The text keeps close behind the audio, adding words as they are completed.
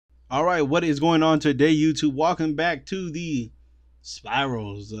All right, what is going on today, YouTube? Welcome back to the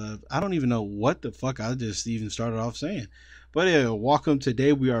Spyrals. I don't even know what the fuck I just even started off saying. But yeah, welcome.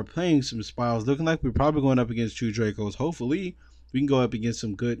 Today we are playing some Spyrals. Looking like we're probably going up against two Dracos. Hopefully, we can go up against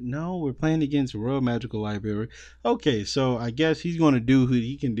some good. No, we're playing against Royal Magical Library. Okay, so I guess he's going to do who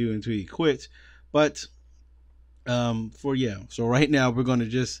he can do until he quits. But so right now we're going to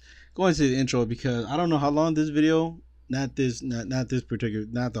just go into the intro because I don't know how long this video, not this particular,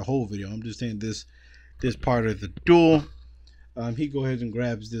 not the whole video, I'm just saying this part of the duel. He go ahead and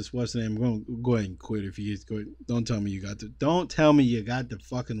grabs this, what's the name? I'm going to go ahead and quit if he is going. Don't tell me you got the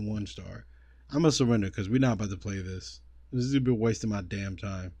fucking 1-star. I'm gonna surrender because we're not about to play this. This is a bit wasting my damn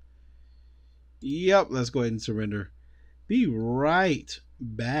time. Yep, let's go ahead and surrender. Be right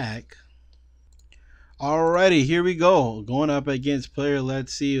back. Alrighty, here we go. Going up against player.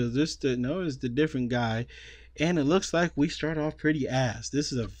 Let's see. Is this the it's the different guy, and it looks like we start off pretty ass.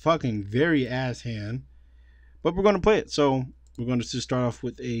 This is a fucking very ass hand, but we're gonna play it. So we're gonna just start off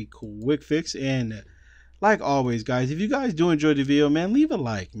with a quick fix. And like always, guys, if you guys do enjoy the video, man, leave a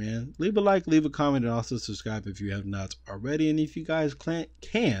like, man. Leave a like, leave a comment, and also subscribe if you have not already. And if you guys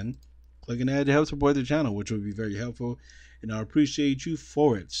can, click an ad to help support the channel, which would be very helpful, and I appreciate you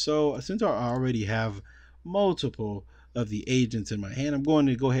for it. So since I already have multiple of the agents in my hand, I'm going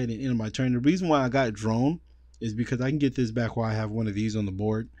to go ahead and end my turn. The reason why I got drone is because I can get this back while I have one of these on the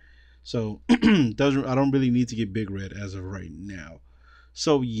board. So I don't really need to get big red as of right now.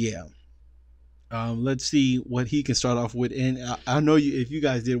 So yeah, let's see what he can start off with. And I know if you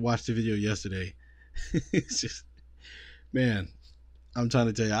guys did watch the video yesterday, it's just, man, I'm trying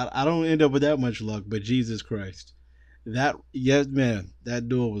to tell you, I don't end up with that much luck, but Jesus Christ, that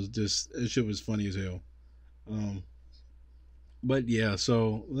duel was just, that shit was funny as hell. But yeah,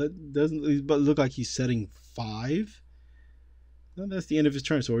 so that doesn't look like he's setting 5. No, that's the end of his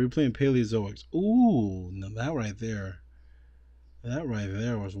turn. So we're playing Paleozoics. Ooh, now that right there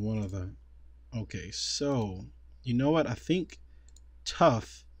was one of the. Okay, so you know what? I think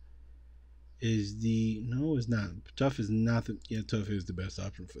tough is the it's not. Tough is not the tough is the best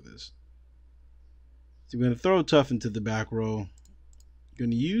option for this. So we're gonna throw tough into the back row.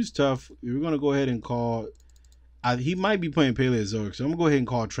 Gonna use tough. We're gonna go ahead and call. He might be playing Paleozoic, so I'm gonna go ahead and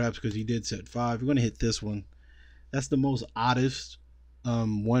call traps because he did set 5. We're gonna hit this one. That's the most oddest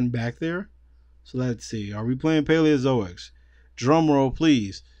one back there. So let's see. Are we playing Paleozoics? Drum roll,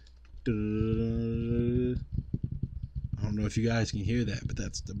 please. I don't know if you guys can hear that, but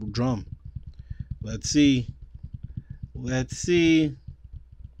that's the drum. Let's see. Let's see.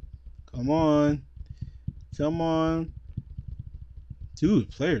 Come on. Come on.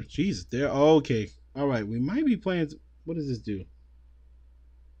 Dude, players. Jesus, they're okay. All right, we might be playing. What does this do?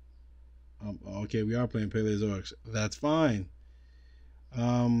 Okay, we are playing Paleozoics. That's fine.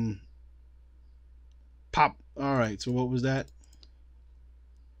 Pop. All right. So what was that?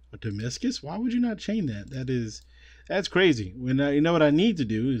 A Damascus? Why would you not chain that? That's crazy. When you know what I need to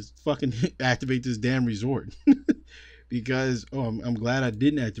do is fucking activate this damn resort. Because I'm glad I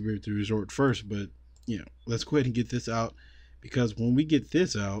didn't activate the resort first. But let's go ahead and get this out, because when we get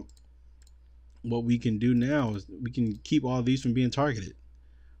this out, what we can do now is we can keep all these from being targeted,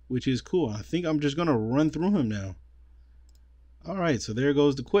 which is cool. I think I'm just gonna run through him now. All right, so there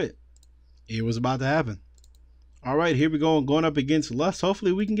goes the quit. It was about to happen. All right, here we go, going up against Lust.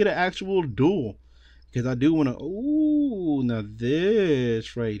 Hopefully we can get an actual duel, because I do want to. Ooh, now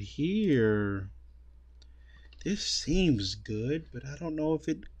this right here, this seems good, but I don't know if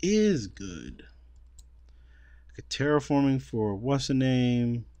it is good. Like terraforming for what's the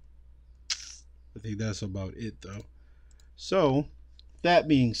name? I think that's about it though. So that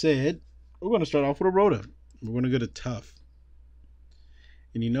being said, we're going to start off with a Rhoda. We're going to go to tough.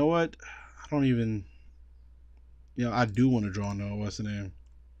 And you know what? I don't even, I do want to draw what's the name?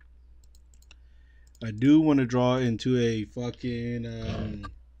 I do want to draw into a fucking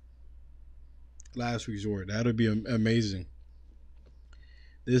last resort. That would be amazing.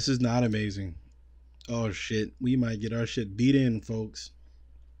 This is not amazing. Oh shit. We might get our shit beat in, folks.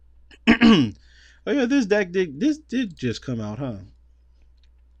 Oh yeah, this did just come out, huh?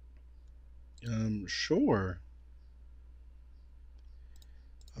 Sure.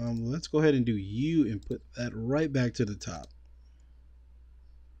 Let's go ahead and do you and put that right back to the top.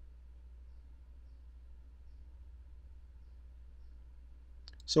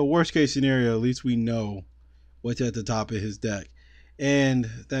 So worst case scenario, at least we know what's at the top of his deck. And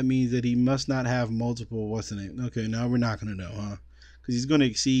that means that he must not have multiple, what's the name? Okay, now we're not going to know, huh? Because he's going to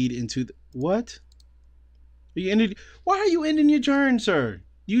exceed into the, what? Why are you ending your turn, sir?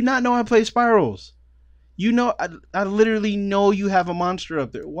 Do you not know I play Spyrals? You know, I literally know you have a monster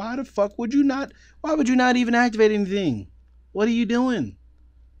up there. Why the fuck would you not? Why would you not even activate anything? What are you doing?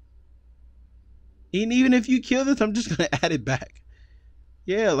 And even if you kill this, I'm just gonna add it back.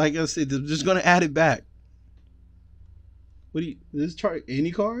 Yeah, like I said, I'm just gonna add it back. What do you? This chart any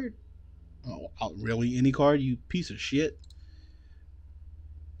card? Oh, really? Any card? You piece of shit.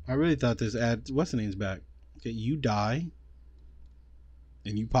 I really thought this add what's the name's back. Okay, you die,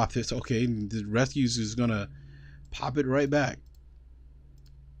 and you pop this. Okay, and the rescue is gonna pop it right back.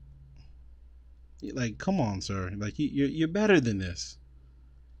 Like, come on, sir. Like, you're better than this.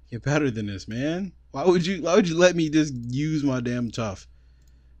 You're better than this, man. Why would you let me just use my damn tough?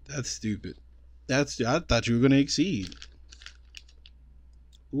 That's stupid. I thought you were gonna exceed.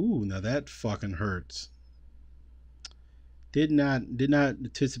 Ooh, now that fucking hurts. Did not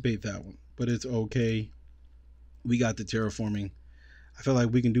anticipate that one, but it's okay. We got the terraforming. I feel like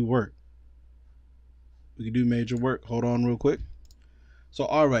we can do work. We can do major work. Hold on real quick. So,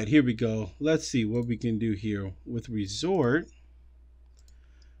 all right, here we go. Let's see what we can do here with resort.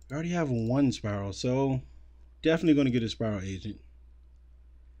 We already have one spiral, so definitely going to get a spiral agent.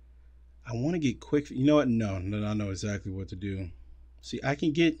 I want to get quick. You know what? No, I know exactly what to do. See, I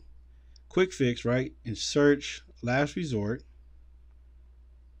can get quick fix, right? And search last resort.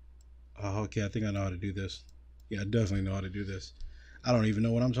 Oh, okay. I think I know how to do this. Yeah, I definitely know how to do this. I don't even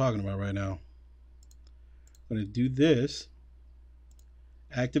know what I'm talking about right now. I'm going to do this.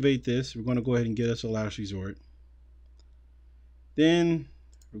 Activate this. We're going to go ahead and get us a last resort. Then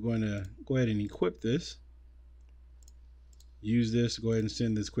we're going to go ahead and equip this. Use this. Go ahead and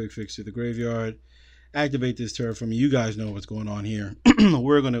send this quick fix to the graveyard. Activate this terraforming. You guys know what's going on here.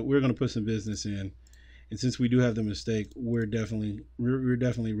 we're gonna put some business in, and since we do have the mistake, we're definitely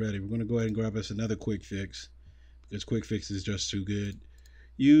ready. We're gonna go ahead and grab us another quick fix because quick fix is just too good.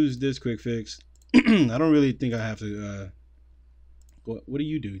 Use this quick fix. I don't really think I have to. What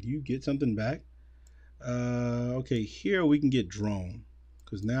do? Do you get something back? Okay, here we can get drone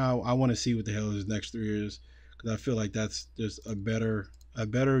because now I want to see what the hell his next 3 is because I feel like that's just a better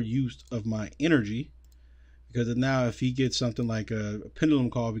use of my energy. Because now if he gets something like a pendulum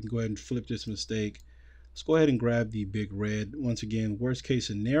call, we can go ahead and flip this mistake. Let's go ahead and grab the big red. Once again, worst case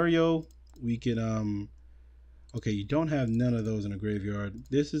scenario, we can, okay, you don't have none of those in the graveyard.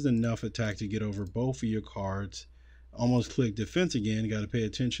 This is enough attack to get over both of your cards. Almost click defense again, got to pay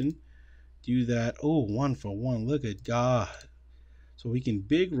attention. Do that. Oh, 1 for 1, look at God. So we can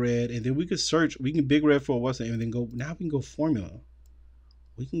big red, and then we could search, we can big red for what's the name, and then go, now we can go formula.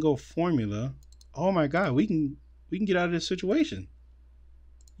 We can go formula. Oh my God, we can get out of this situation.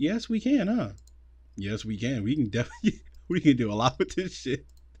 Yes, we can, huh? Yes, we can. We can definitely we can do a lot with this shit.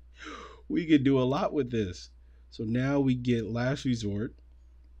 We can do a lot with this. So now we get last resort.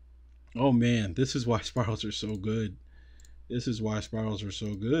 Oh man, this is why spirals are so good. This is why spirals are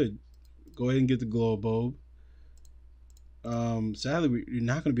so good. Go ahead and get the glow bulb. Sadly, you're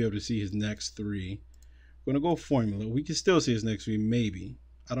not going to be able to see his next 3. We're going to go formula. We can still see his next 3, maybe.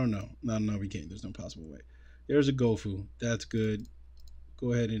 I don't know. No, we can't. There's no possible way. There's a Gofu. That's good.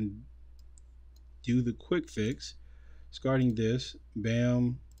 Go ahead and do the quick fix. Discarding this.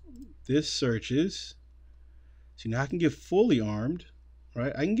 Bam. This searches. So now I can get fully armed.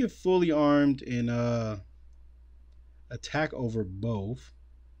 Right? I can get fully armed and attack over both.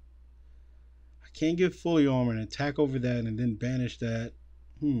 I can't get fully armed and attack over that and then banish that.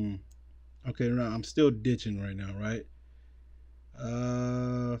 Okay, no, I'm still ditching right now, right?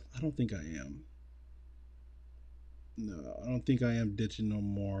 I don't think I am. No, I don't think I am ditching no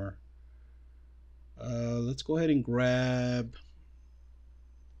more. Let's go ahead and grab.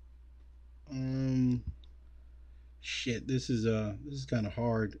 Shit, this is kind of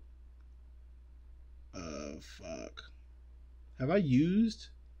hard. Fuck. Have I used?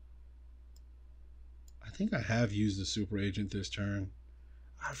 I think I have used the super agent this turn.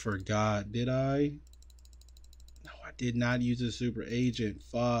 I forgot. Did I? No, I did not use the super agent.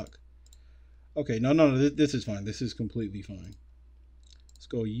 Fuck. Okay, no. This is fine. This is completely fine. Let's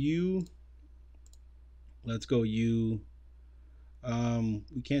go U. Let's go U.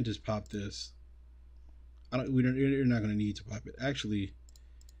 We can't just pop this. You're not gonna need to pop it. Actually,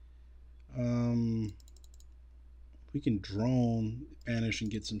 we can drone, banish, and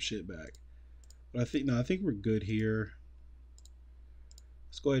get some shit back. But I think we're good here.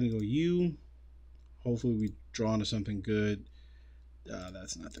 Let's go ahead and go U. Hopefully we draw into something good.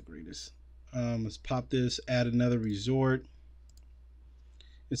 That's not the greatest. Let's pop this, add another resort.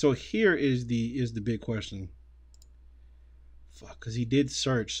 And so here is the big question. Fuck, because he did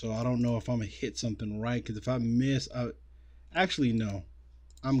search, so I don't know if I'm gonna hit something right. Because if I miss, actually no,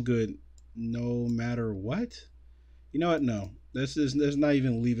 I'm good. no matter what. You know what? No. Let's not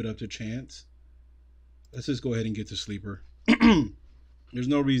even leave it up to chance. Let's just go ahead and get the sleeper. There's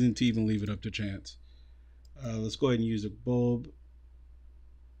no reason to even leave it up to chance. Let's go ahead and use a bulb.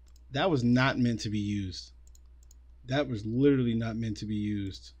 That was not meant to be used. That was literally not meant to be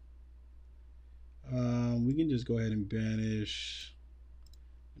used. We can just go ahead and banish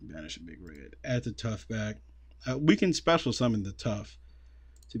a big red. Add the tough back. We can special summon the tough,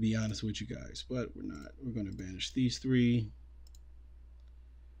 to be honest with you guys, but we're not. We're going to banish these three.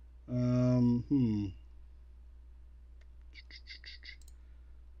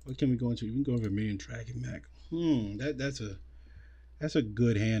 What can we go into? We can go over Vermilion Dragon Mac. That's a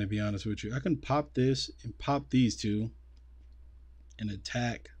good hand, to be honest with you. I can pop this and pop these two and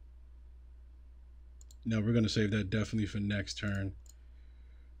attack. No, we're gonna save that definitely for next turn.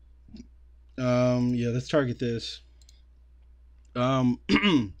 Yeah, let's target this.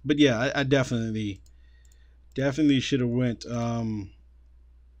 But yeah, I definitely should have went. I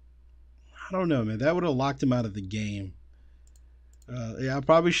don't know, man. That would have locked him out of the game. Yeah, I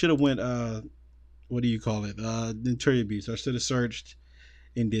probably should have went. What do you call it? Interior Beast. I should have searched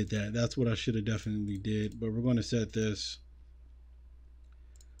and did that. That's what I should have definitely did. But we're going to set this.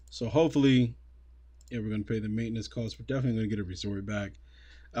 So hopefully, yeah, we're going to pay the maintenance cost. We're definitely going to get a resort back.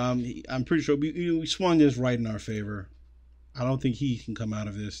 I'm pretty sure we swung this right in our favor. I don't think he can come out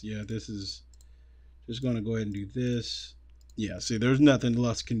of this. Yeah, this is just going to go ahead and do this. Yeah, see, there's nothing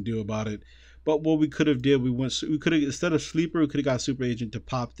Lust can do about it. But what we could have did, we could have, instead of sleeper, we could have got super agent to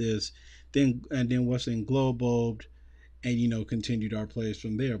pop this, then what's in glow bulbed, and continued our plays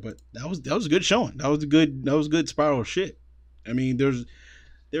from there. But that was a good showing. That was good spiral shit. I mean, there's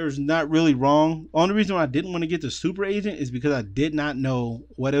not really wrong. Only reason why I didn't want to get the super agent is because I did not know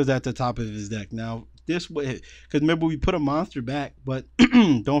what was at the top of his deck. Now this way, because remember we put a monster back, but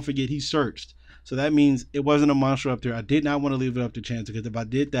don't forget he searched. So that means it wasn't a monster up there. I did not want to leave it up to chance, because if I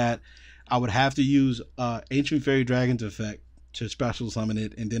did that, I would have to use Ancient Fairy Dragon's effect to special summon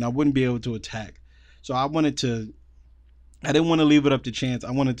it, and then I wouldn't be able to attack. So I didn't want to leave it up to chance.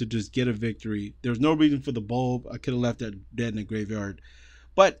 I wanted to just get a victory. There's no reason for the bulb. I could have left that dead in the graveyard,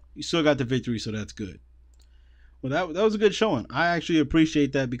 but you still got the victory, so that's good. Well, that was a good showing. I actually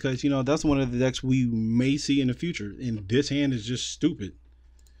appreciate that, because that's one of the decks we may see in the future, and this hand is just stupid.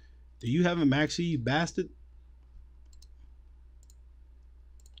 Do you have a maxi, you bastard?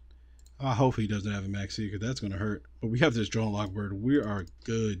 I hope he doesn't have a maxi, because that's going to hurt. But we have this Drone Lock Bird. We are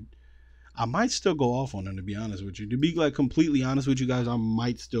good. I might still go off on him, to be honest with you. To be completely honest with you guys, I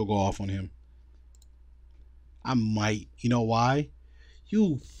might still go off on him. I might. You know why?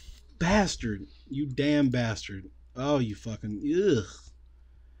 You bastard. You damn bastard. Oh, you fucking... Ugh.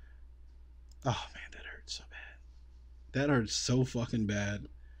 Oh, man, that hurts so bad. That hurts so fucking bad.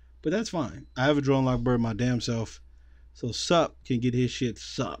 But that's fine. I have a Drone Lock Bird my damn self. So Sup can get his shit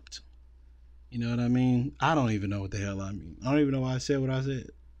supped. You know what I mean? I don't even know what the hell I mean. I don't even know why I said what I said.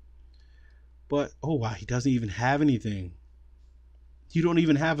 But, oh wow, he doesn't even have anything. You don't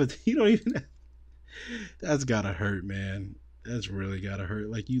even have that's gotta hurt, man. That's really gotta hurt.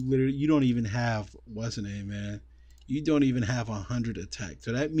 Like, you don't even have, what's the name, man? You don't even have 100 attack.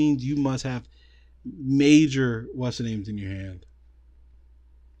 So that means you must have major, what's the names in your hand.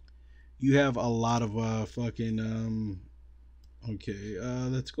 You have a lot of fucking okay,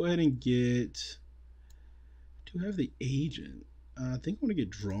 let's go ahead and get... Do I have the agent? I think I'm gonna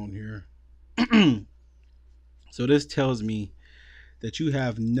get drone here. So this tells me that you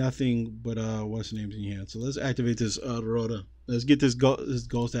have nothing but what's the names in your hand. So let's activate this Rhoda. Let's get this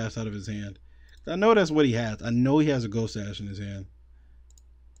ghost ash out of his hand. I know that's what he has. I know he has a ghost ash in his hand.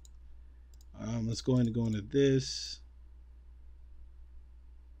 Let's go ahead and go into this.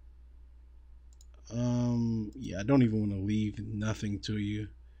 Yeah, I don't even want to leave nothing to you.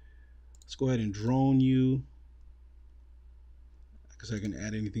 Let's go ahead and drone you, because I can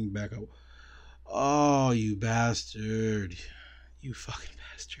add anything back up. Oh, you bastard. You fucking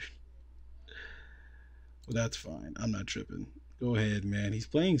bastard. Well, that's fine. I'm not tripping. Go ahead, man. He's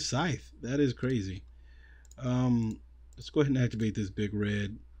playing Scythe. That is crazy. Let's go ahead and activate this big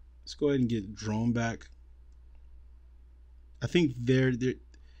red. Let's go ahead and get drone back. I think they're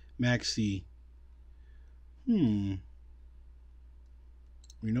Maxi. You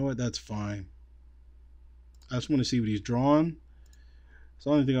know what? That's fine. I just want to see what he's drawing. It's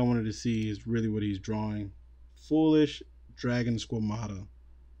the only thing I wanted to see is really what he's drawing. Foolish Dragon Squamata.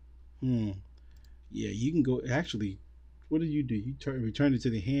 Yeah, you can go. Actually, what did you do? You return it to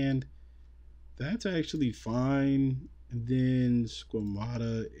the hand. That's actually fine. And then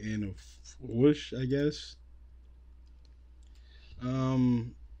Squamata and a Foolish, I guess.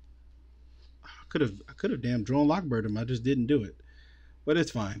 I could have damn drawn Lockbird him. I just didn't do it. But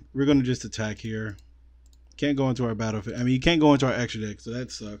it's fine. We're gonna just attack here. Can't go into our battlefield. I mean, you can't go into our extra deck, so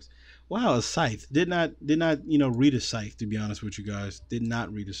that sucks. Wow, a Scythe. Did not read a Scythe, to be honest with you guys. Did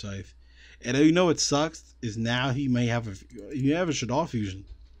not read a Scythe. And you know what sucks is now he may have a Shaddoll fusion.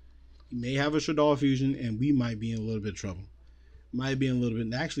 He may have a Shaddoll fusion, and we might be in a little bit of trouble. Might be in a little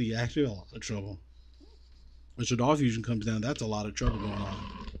bit, actually a lot of trouble. When Shaddoll fusion comes down, that's a lot of trouble going on.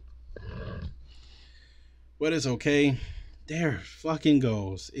 But it's okay. There fucking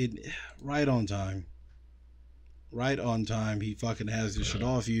goes. It right on time. Right on time. He fucking has the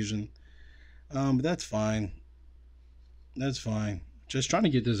Shaddoll fusion. But that's fine. That's fine. Just trying to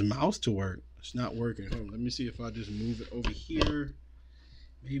get this mouse to work. It's not working. Hold on, let me see if I just move it over here.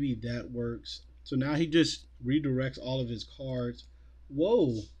 Maybe that works. So now he just redirects all of his cards.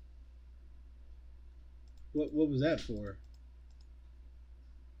 Whoa. What was that for?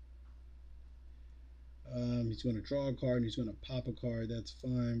 He's going to draw a card and he's going to pop a card. That's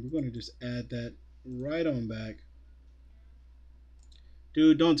fine. We're going to just add that right on back.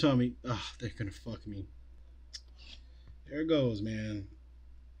 Dude, don't tell me. Oh, they're going to fuck me. There it goes, man.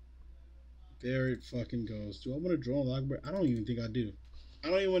 There it fucking goes. Do I want to draw a Lockbird? I don't even think I do. I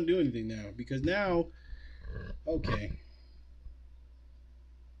don't even want to do anything now. Because now... Okay.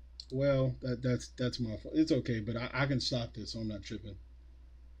 Well, that's my fault. It's okay, but I can stop this, so I'm not tripping.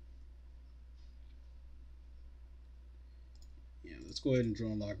 Yeah, let's go ahead and draw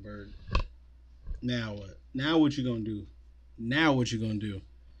a Lockbird. Now what? Now what you gonna do? Now what you gonna do?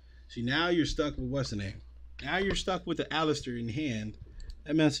 See, now you're stuck with what's the name? Now you're stuck with the Alistair in hand.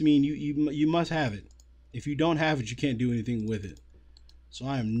 That must mean you must have it. If you don't have it, you can't do anything with it. So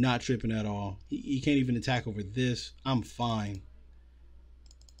I am not tripping at all. He can't even attack over this. I'm fine.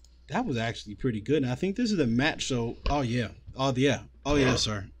 That was actually pretty good. And I think this is a match. So, oh yeah. Oh yeah. Oh yeah,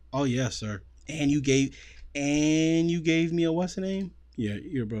 sir. Oh yeah, sir. And you gave me a what's the name?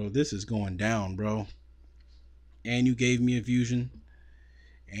 Yeah, bro. This is going down, bro. And you gave me a fusion.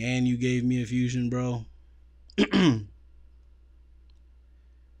 And you gave me a fusion, bro.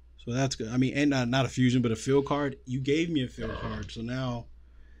 So that's good. I mean, and not a fusion, but a field card. You gave me a field card. So now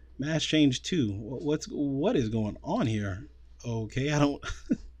mass change 2. What is going on here? Okay, I don't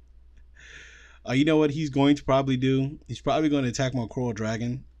you know what he's going to probably do? He's probably going to attack my Coral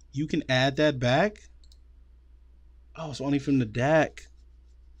Dragon. You can add that back. Oh, it's only from the deck.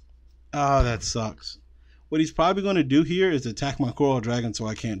 Oh, that sucks. What he's probably going to do here is attack my Coral Dragon so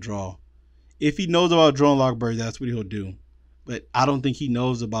I can't draw. If he knows about drawing Lockbird, that's what he'll do. But I don't think he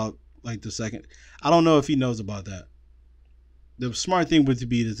knows about like the second. I don't know if he knows about that. The smart thing would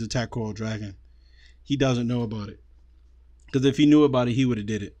be to attack Coral Dragon. He doesn't know about it. Because if he knew about it, he would have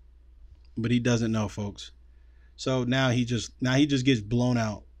did it. But he doesn't know, folks. So now he just gets blown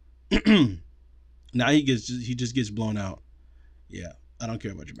out. Now he just gets blown out. Yeah, I don't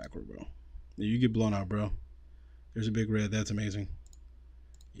care about your macro, bro. You get blown out, bro. There's a big red. That's amazing.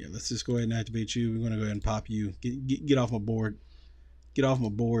 Yeah, let's just go ahead and activate you. We're gonna go ahead and pop you. Get off my board. Get off my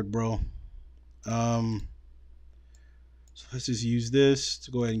board, bro. So let's just use this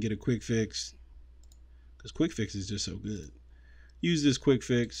to go ahead and get a quick fix. Because quick fix is just so good. Use this quick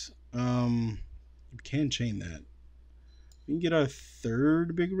fix. You can chain that. We can get our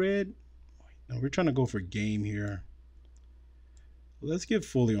third big red. No, we're trying to go for game here. Let's get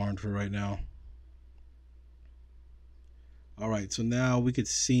fully armed for right now. All right, so now we could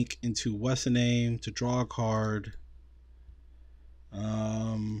sink into what's the name to draw a card.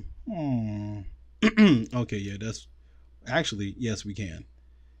 Okay, yeah, that's actually, yes, we can.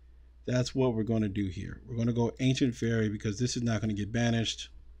 That's what we're going to do here. We're going to go Ancient Fairy because this is not going to get banished.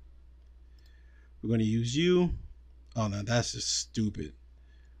 We're going to use you. Oh no, that's just stupid.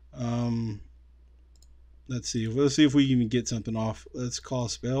 Let's see if we even get something off. Let's call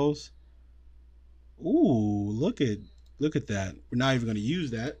spells. Ooh, look at that. We're not even going to use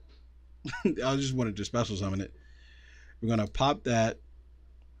that. I just wanted to special summon it. We're going to pop that.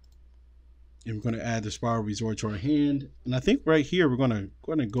 And we're going to add the Spiral Resort to our hand. And I think right here we're going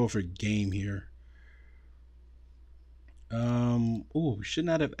to go for game here. Oh, we should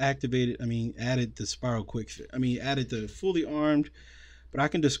not have added the Spiral Quick Fit. Added the fully armed, but I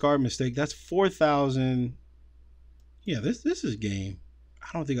can discard Mistake. That's 4,000. Yeah, this is game. I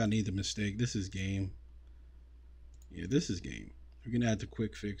don't think I need the Mistake. This is game. Yeah, this is game. We're gonna add the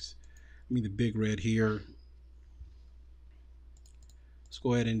Quick Fix. The big red here. Let's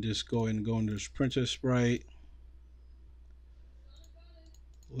go ahead and just go into this Princess Sprite.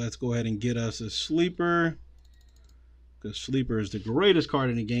 Let's go ahead and get us a Sleeper. Because Sleeper is the greatest card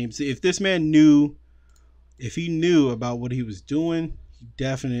in the game. See, if this man knew, if he knew about what he was doing,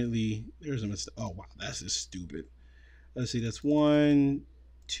 definitely, there's a mistake. Oh wow, that's just stupid. Let's see, that's 1,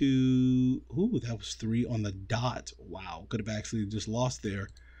 2. Ooh, that was 3 on the dot. Wow, could have actually just lost there.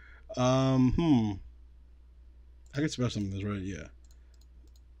 I can spell something that's right. Yeah.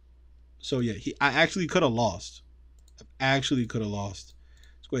 So yeah, I actually could have lost. Actually could have lost.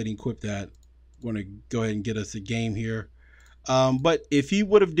 Let's go ahead and equip that. We're gonna go ahead and get us a game here. But if he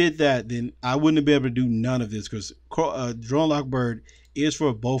would have did that, then I wouldn't have been able to do none of this, because Drone Lock Bird is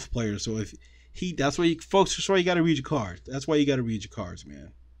for both players. So if that's why folks, that's why you got to read your cards. That's why you got to read your cards,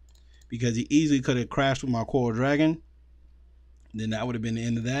 man. Because he easily could have crashed with my Coral Dragon. Then that would have been the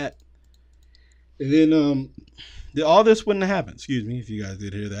end of that. And then all this wouldn't have happened. Excuse me if you guys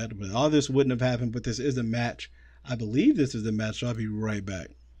did hear that, but all this wouldn't have happened. But this is a match. I believe this is a match, so I'll be right back.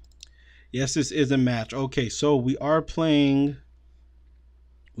 Yes, this is a match. Okay, so we are playing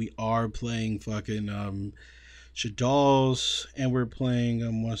fucking Shadal's, and we're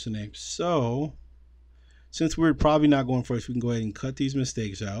playing what's the name? So since we're probably not going first, we can go ahead and cut these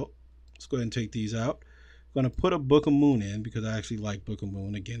mistakes out. Let's go ahead and take these out. I'm gonna put a Book of Moon in because I actually like Book of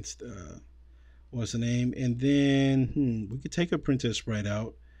Moon against what's the name? And then we could take a Princess Sprite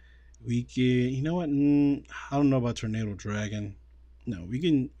out. We can, you know what? I don't know about Tornado Dragon. No, we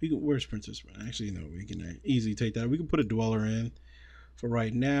can. Where's Princess Sprite? Actually, no, we can easily take that. We can put a Dweller in for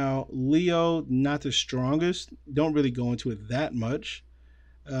right now. Leo, not the strongest. Don't really go into it that much.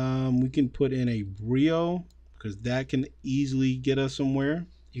 We can put in a Brio because that can easily get us somewhere,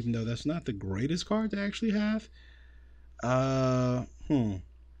 even though that's not the greatest card to actually have.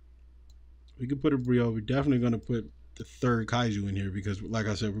 We could put a Brio. We're definitely going to put the third Kaiju in here because, like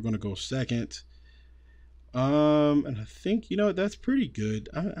I said, we're going to go second. And I think, you know, that's pretty good.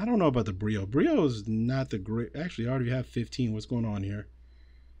 I don't know about the Brio. Brio is not the great. Actually, I already have 15. What's going on here?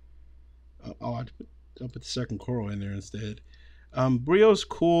 I'll put the second Coral in there instead. Brio's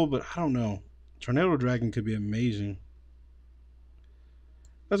cool, but I don't know. Tornado Dragon could be amazing.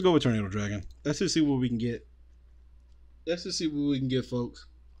 Let's go with Tornado Dragon. Let's just see what we can get. Let's just see what we can get, folks.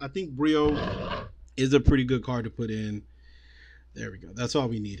 I think Brio is a pretty good card to put in. There we go. That's all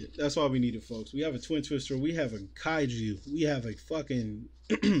we needed. That's all we needed, folks. We have a Twin Twister. We have a Kaiju. We have a fucking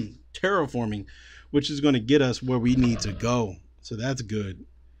Terraforming, which is going to get us where we need to go. So that's good.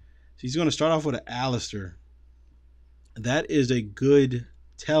 So he's going to start off with an Alistair. That is a good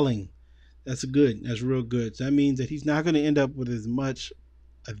telling. That's good. That's real good. So that means that he's not going to end up with as much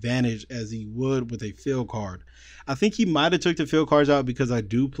advantage as he would with a field card. I think he might have took the field cards out because I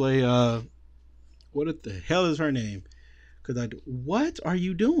do play what the hell is her name? Because what are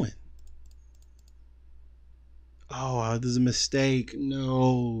you doing? Oh, this is a mistake.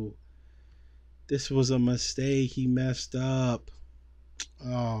 No, this was a mistake. He messed up.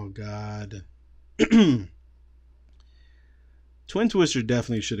 Oh God. Twin Twister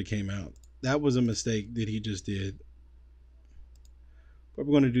definitely should have came out. That was a mistake that he just did. But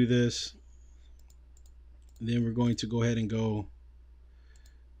we're going to do this. And then we're going to go ahead and go.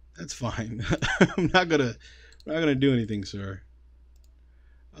 That's fine. I'm not gonna do anything, sir.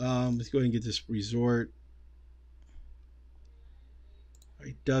 Let's go ahead and get this resort.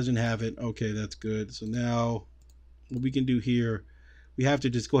 He doesn't have it. Okay, that's good. So now what we can do here, we have to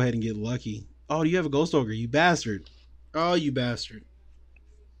just go ahead and get lucky. Oh, you have a Ghost Ogre, you bastard. Oh, you bastard.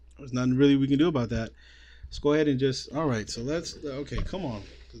 There's nothing really we can do about that. Let's go ahead and just, all right, so let's, okay, come on.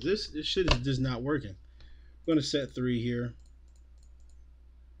 This shit is just not working. I'm gonna set 3 here.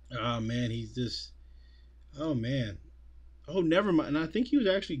 Oh man, he's just, oh man. Oh, never mind. And I think he was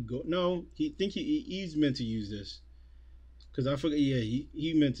actually he's meant to use this. Because I forgot, yeah,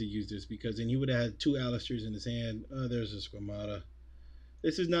 he meant to use this because then he would have had 2 Alistairs in his hand. Oh, there's a Squamata.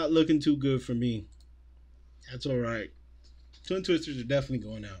 This is not looking too good for me. That's all right. Twin Twisters are definitely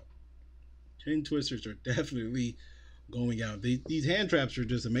going out. Twin Twisters are definitely going out. These hand traps are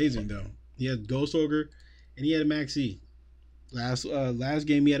just amazing, though. He had Ghost Ogre, and he had a Max E. Last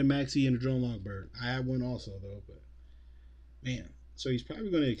game, he had a Max E and a Drone Lock Bird. I had one also, though, but man. So he's probably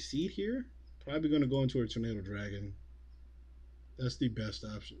going to exceed here. Probably going to go into a Tornado Dragon. That's the best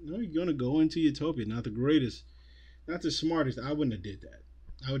option. No, you're going to go into Utopia. Not the greatest. Not the smartest. I wouldn't have did that.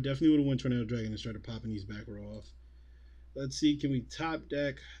 I would definitely would have won Tornado Dragon and started popping these back row off. Let's see. Can we top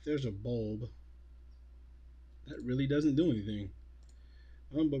deck? There's a bulb. That really doesn't do anything.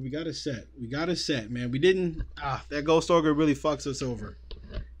 But we got a set. We got a set, man. We didn't. That Ghost Ogre really fucks us over.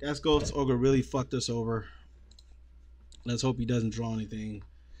 That Ghost Ogre really fucked us over. Let's hope he doesn't draw anything.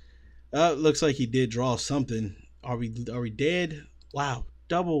 Looks like he did draw something. Are we dead? Wow.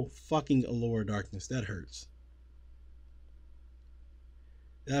 Double fucking Allure Darkness. That hurts.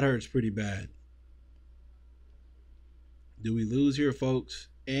 That hurts pretty bad. Do we lose here, folks?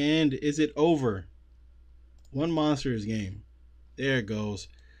 And is it over? One monster is game. There it goes.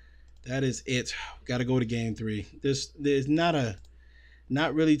 That is it. Got to go to game 3. This is not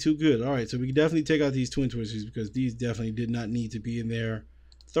really too good. All right, so we can definitely take out these twin twisters because these definitely did not need to be in there.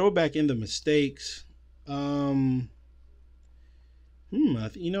 Throw back in the mistakes. I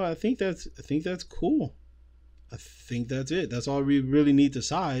think that's cool. I think that's it. That's all we really need to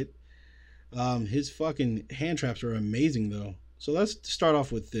side. His fucking hand traps are amazing though. So let's start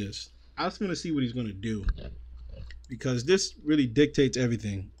off with this. I was gonna see what he's gonna do because this really dictates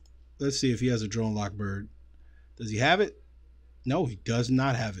everything. Let's see if he has a drone lock bird. Does he have it? No, he does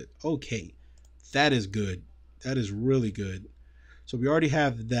not have it. Okay, that is good. That is really good. So we already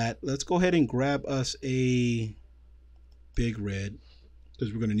have that. Let's go ahead and grab us a big red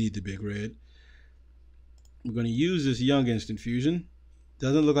because we're going to need the big red. We're going to use this young instant fusion.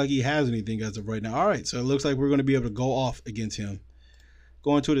 Doesn't look like he has anything as of right now. All right, so it looks like we're going to be able to go off against him.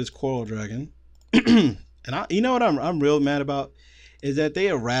 Go into this coral dragon. And you know what I'm real mad about is that they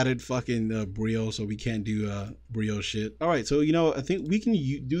errated fucking Brio, so we can't do Brio shit. All right, so I think we can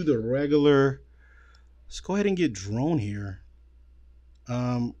do the regular. Let's go ahead and get drone here.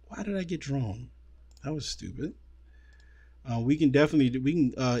 Why did I get drone? That was stupid. We can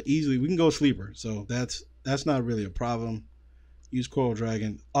easily go sleeper, so that's not really a problem. Use coral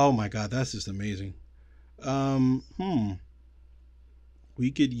dragon. Oh my god, that's just amazing.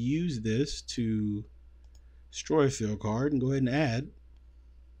 We could use this to destroy a field card and go ahead and add.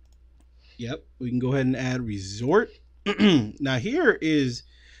 Yep, we can go ahead and add resort. Now here is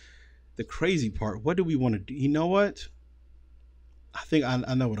the crazy part. What do we want to do? You know what? I think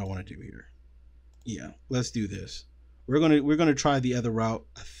I know what I want to do here. Yeah, let's do this. We're gonna try the other route.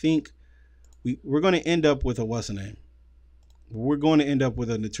 I think we're gonna end up with a what's the name? We're going to end up with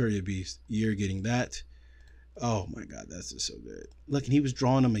a Naturia Beast. You're getting that. Oh my god, that's just so good. Look, and he was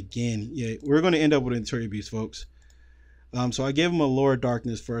drawing them again. Yeah, we're going to end up with a Naturia Beast, folks. So I gave him Allure of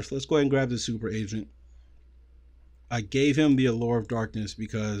Darkness first. Let's go ahead and grab the Super Agent. I gave him the Allure of Darkness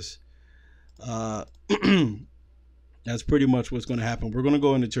because that's pretty much what's going to happen. We're going to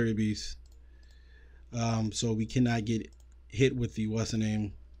go into Naturia Beast. So we cannot get hit with the what's the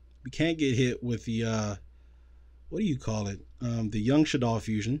name? We can't get hit with the what do you call it? The Young Shaddoll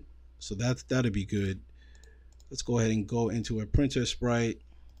Fusion. So that'd be good. Let's go ahead and go into a Princess Sprite.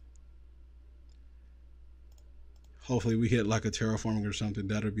 Hopefully we hit like a terraforming or something.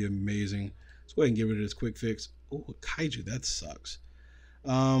 That'd be amazing. Let's go ahead and get rid of this quick fix. Oh, Kaiju, that sucks.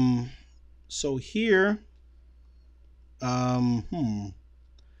 So here, we can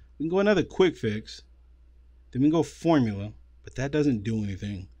go another quick fix. Then we can go formula, but that doesn't do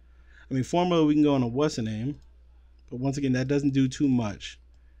anything. I mean, formula we can go on a what's the name, but once again that doesn't do too much.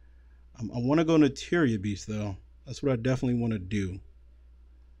 I want to go Naturia Beast though. That's what I definitely want to do.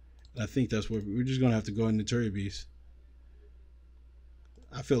 And I think that's what we're just gonna have to go in Naturia Beast.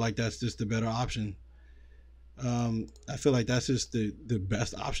 I feel like that's just the better option. I feel like that's just the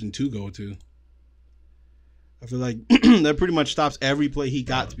best option to go to. I feel like that pretty much stops every play he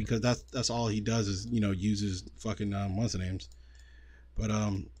got because that's all he does is uses fucking what's the names. But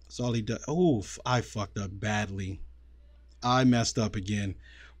that's all he does. Oh, I fucked up badly. I messed up again.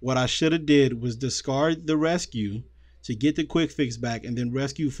 What I should have did was discard the rescue to get the quick fix back and then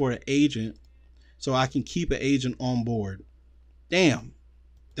rescue for an agent so I can keep an agent on board. Damn,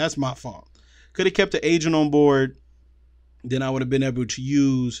 that's my fault. Could have kept the agent on board. Then I would have been able to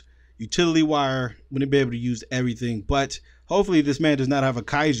use utility wire. Wouldn't be able to use everything. But hopefully this man does not have a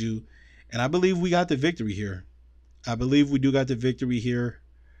Kaiju. And I believe we got the victory here. I believe we do got the victory here.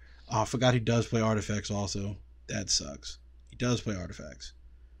 Oh, I forgot he does play artifacts also. That sucks. He does play artifacts.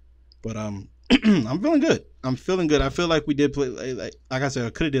 But I'm feeling good. I'm feeling good. I feel like we did play like I said, I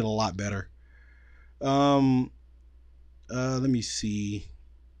could have did a lot better. Let me see.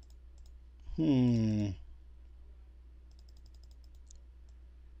 I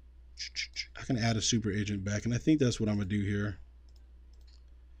can add a super agent back, and I think that's what I'm gonna do here.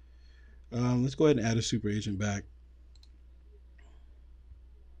 Let's go ahead and add a super agent back.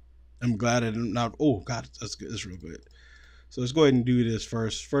 I'm glad I didn't not. Oh god, that's good. That's real good. So let's go ahead and do this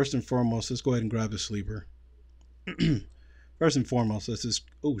first. First and foremost, let's go ahead and grab the sleeper. First and foremost, let's just.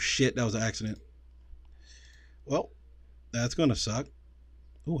 Oh shit, that was an accident. Well, that's gonna suck.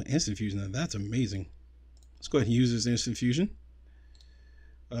 Oh, an instant fusion. That's amazing. Let's go ahead and use this instant fusion.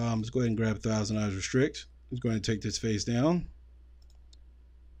 Let's go ahead and grab 1,000 Eyes Restrict. Let's go ahead and take this face down.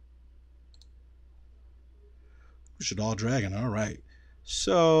 Shaddoll Dragon. All right.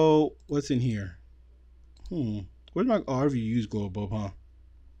 So what's in here? Where's my RV use glow bulb, huh?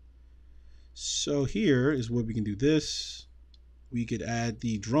 So here is what we can do. This. we could add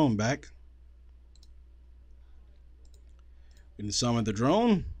the drone back. We can summon the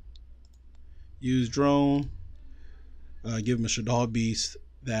drone. Use drone. Give him a Shadal Beast.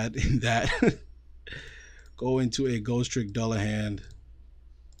 That go into a Ghost Trick Dullahan.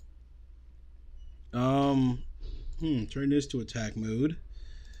 Turn this to attack mode.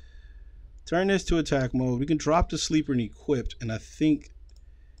 Turn this to attack mode. We can drop the sleeper and equipped, and I think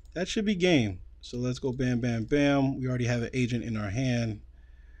that should be game. So let's go bam, bam, bam. We already have an agent in our hand.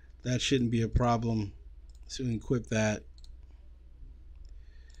 That shouldn't be a problem. So we can equip that.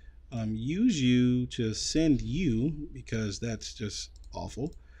 Use you to send you, because that's just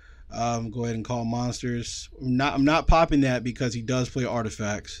awful. Go ahead and call monsters. I'm not popping that because he does play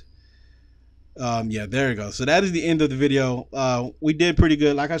artifacts. Yeah, there you go. So that is the end of the video. We did pretty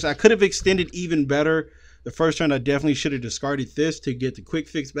good. Like I said, I could have extended even better. The first turn, I definitely should have discarded this to get the quick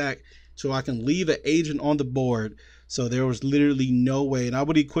fix back so I can leave an agent on the board. So there was literally no way. And I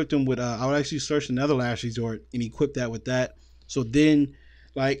would equip him with, I would actually search another Last Resort and equip that with that. So then,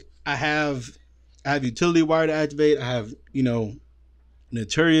 like, I have utility wire to activate. I have, you know,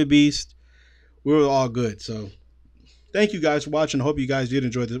 Naturia Beast. We were all good. So thank you guys for watching. Hope you guys did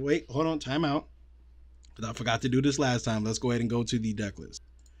enjoy this. Wait, hold on, time out. Because I forgot to do this last time. Let's go ahead and go to the deck list.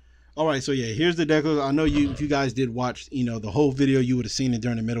 All right, so yeah, here's the deck list. I know if you guys did watch, you know, the whole video, you would have seen it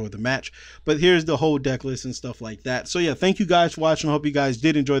during the middle of the match. But here's the whole deck list and stuff like that. So yeah, thank you guys for watching. Hope you guys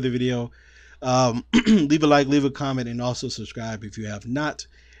did enjoy the video. Leave a like, leave a comment, and also subscribe if you have not.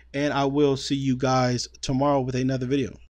 And I will see you guys tomorrow with another video.